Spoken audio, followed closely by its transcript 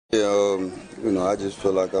Yeah, I just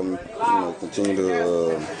feel like I'm, continue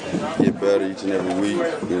to get better each and every week,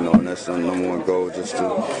 and that's the number one goal, just to,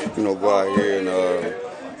 go out here and,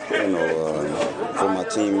 for my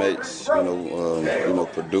teammates,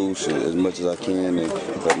 produce as much as I can and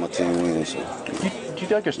help my team win. So. Do you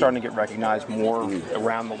feel like you're starting to get recognized more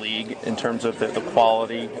around the league in terms of the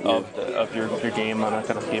quality of your game on a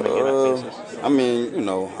kind of game-to-game basis? I mean,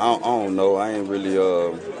 I don't know. I ain't really,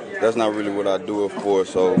 that's not really what I do it for.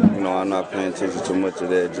 So, I'm not paying attention to much of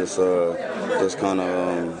that. Just kind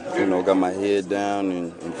of, got my head down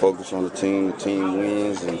and focus on the team. The team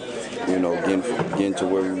wins and, getting to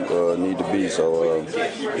where we need to be. So,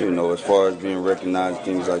 as far as being recognized,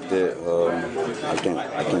 things like that, I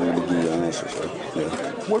can't really give you an answer. So, yeah.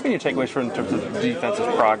 What have been your takeaways from in terms of defensive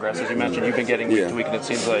progress? As you mentioned, you've been getting week to week, and it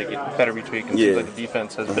seems like better week to week, and it seems like the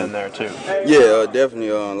defense has been there too. Yeah, definitely.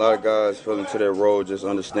 A lot of guys fell into that role, just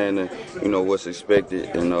understanding, what's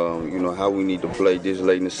expected and, how we need to play this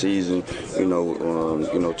late in the season.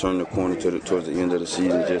 Turn the corner towards the end of the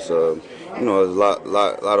season. Just, a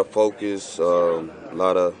lot of focus, a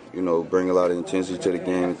lot of, bring a lot of intensity to the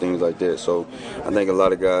game and things like that. So I think a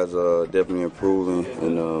lot of guys are definitely improving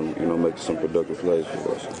and, making some productive plays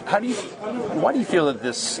for us. Why do you feel that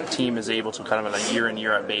this team is able to kind of on a year in,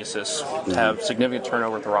 year out basis have significant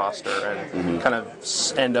turnover with the roster and kind of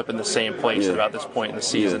end up in the same place at about this point in the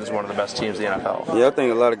season as one of the best teams in the NFL? Yeah, I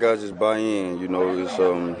think a lot of guys just buy in.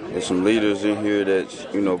 There's some leaders in here that's,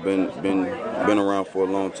 been around for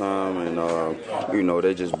a long time and,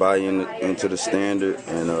 they just buy into the standard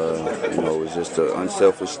and, it's just an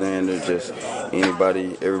unselfish standard, just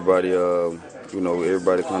everybody, everybody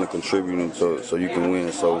kind of contributing so you can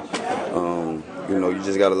win. So, you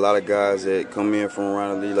just got a lot of guys that come in from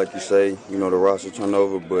around the league, like you say, the roster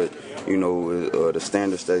turnover, but, the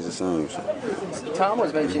standard stays the same. So. Tom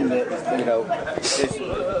was mentioning that, there's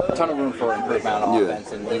a ton of room for improvement on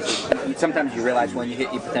offense, and sometimes you realize when you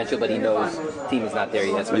hit your potential, but he knows the team is not there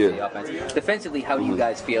yet, especially the offense. Defensively, how do you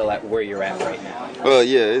guys feel at where you're at right now?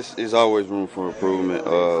 It's always room for improvement.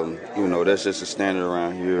 That's just a standard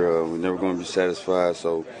around here. We're never going to be satisfied,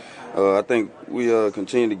 so I think we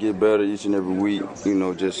continue to get better each and every week,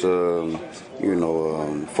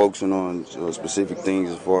 focusing on specific things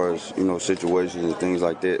as far as, situations and things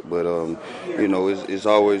like that. But, it's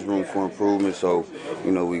always room for improvement, so,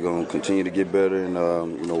 we're going to continue to get better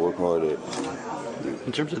and, work hard at it.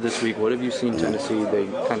 In terms of this week, what have you seen Tennessee? They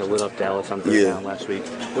kind of lit up Dallas on third down last week.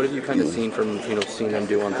 What have you kind of seen from, seeing them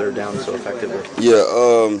do on third down so effectively?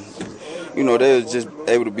 They was just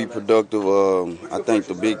able to be productive. I think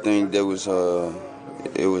the big thing there was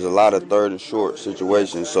it was a lot of third and short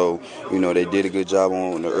situations. So, they did a good job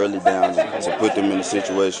on the early downs to put them in a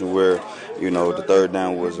situation where, the third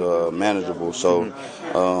down was manageable. So,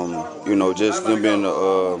 just them being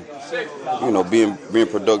being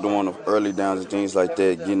productive on the early downs and things like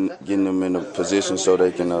that, getting them in a position so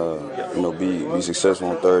they can be successful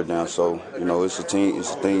on third down. So it's a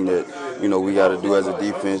thing that we got to do as a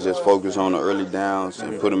defense, just focus on the early downs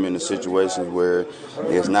and put them in the situations where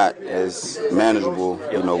it's not as manageable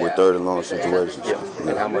with third and long situations.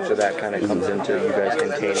 And how much of that kind of comes into you guys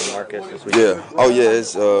containing Marcus this week?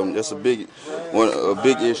 It's a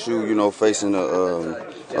big issue facing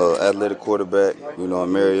athletic quarterback,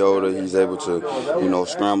 Mariota. He's able to,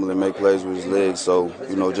 scramble and make plays with his legs. So,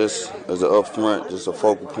 just as an up front, just a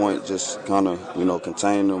focal point, just kind of,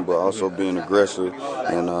 contain them, but also being aggressive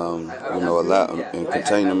and, allow and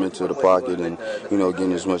contain them into the pocket and,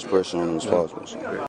 getting as much pressure on them as possible. So.